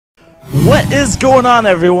What is going on,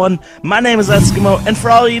 everyone? My name is Eskimo, and for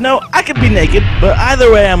all you know, I could be naked, but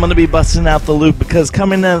either way I'm going to be busting out the loot because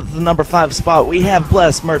coming in at the number 5 spot, we have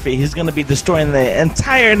Bless Murphy. He's going to be destroying the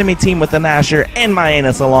entire enemy team with an Asher and my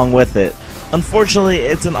anus along with it. Unfortunately,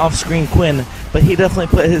 it's an off-screen Quinn, but he definitely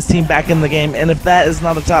put his team back in the game, and if that is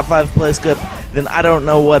not a top 5 place clip, then I don't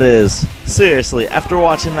know what is. Seriously, after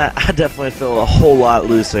watching that, I definitely feel a whole lot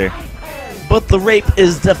looser. But the rape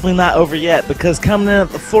is definitely not over yet, because coming in at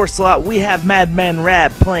the 4th slot, we have Madman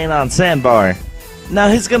Rab playing on Sandbar. Now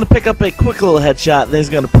he's going to pick up a quick little headshot, then he's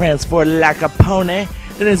going to prance forward like a pony,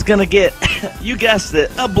 then he's going to get, you guessed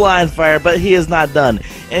it, a blind fire, but he is not done.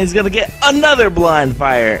 And he's going to get another blind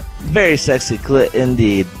fire. Very sexy clip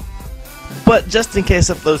indeed. But just in case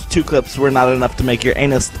if those 2 clips were not enough to make your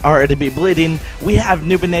anus already be bleeding, we have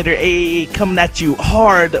Noobinator AE coming at you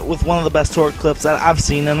hard with one of the best torque clips that I've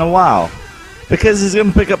seen in a while. Because he's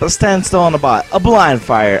going to pick up a standstill on a bot, a blind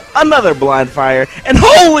fire, another blind fire, and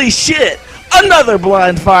holy shit, another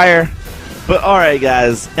blind fire! But alright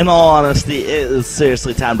guys, in all honesty, it is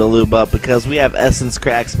seriously time to lube up because we have Essence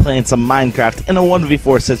Cracks playing some Minecraft in a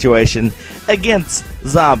 1v4 situation against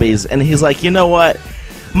zombies. And he's like, you know what?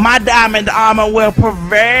 My diamond armor will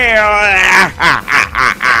prevail!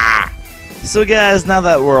 So guys, now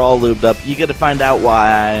that we're all lubed up, you get to find out why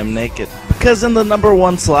I am naked. Because in the number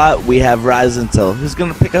 1 slot, we have ParadizeCityz, who's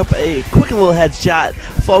going to pick up a quick little headshot,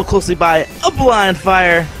 followed closely by a blind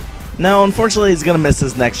fire. Now, unfortunately, he's going to miss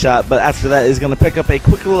his next shot, but after that, he's going to pick up a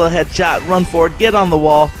quick little headshot, run forward, get on the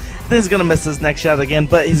wall. Then he's going to miss his next shot again,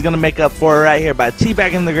 but he's going to make up for it right here by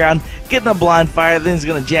teabagging the ground, getting a blind fire, then he's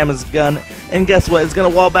going to jam his gun, and guess what? He's going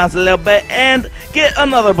to wall bounce a little bit and get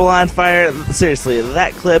another blind fire. Seriously,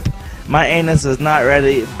 that clip, my anus is not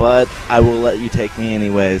ready, but I will let you take me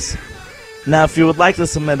anyways. Now, if you would like to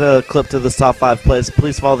submit a clip to this top 5 place,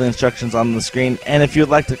 please follow the instructions on the screen. And if you would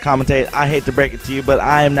like to commentate, I hate to break it to you, but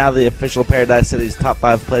I am now the official ParadizeCityz top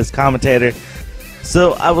 5 place commentator.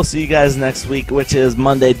 So I will see you guys next week, which is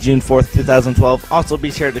Monday, June 4th, 2012. Also, be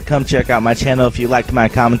sure to come check out my channel if you liked my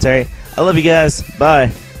commentary. I love you guys.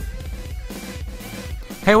 Bye.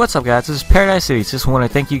 Hey, what's up guys, this is ParadizeCityz. Just want to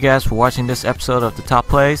thank you guys for watching this episode of the Top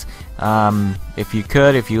Plays.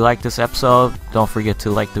 If you like this episode, don't forget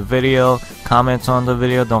to like the video, comment on the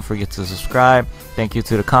video, don't forget to subscribe. Thank you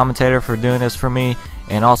to the commentator for doing this for me,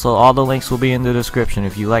 and also all the links will be in the description.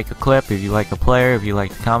 If you like a clip, if you like a player, if you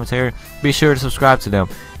like the commentator, be sure to subscribe to them.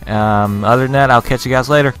 Other than that, I'll catch you guys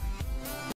later.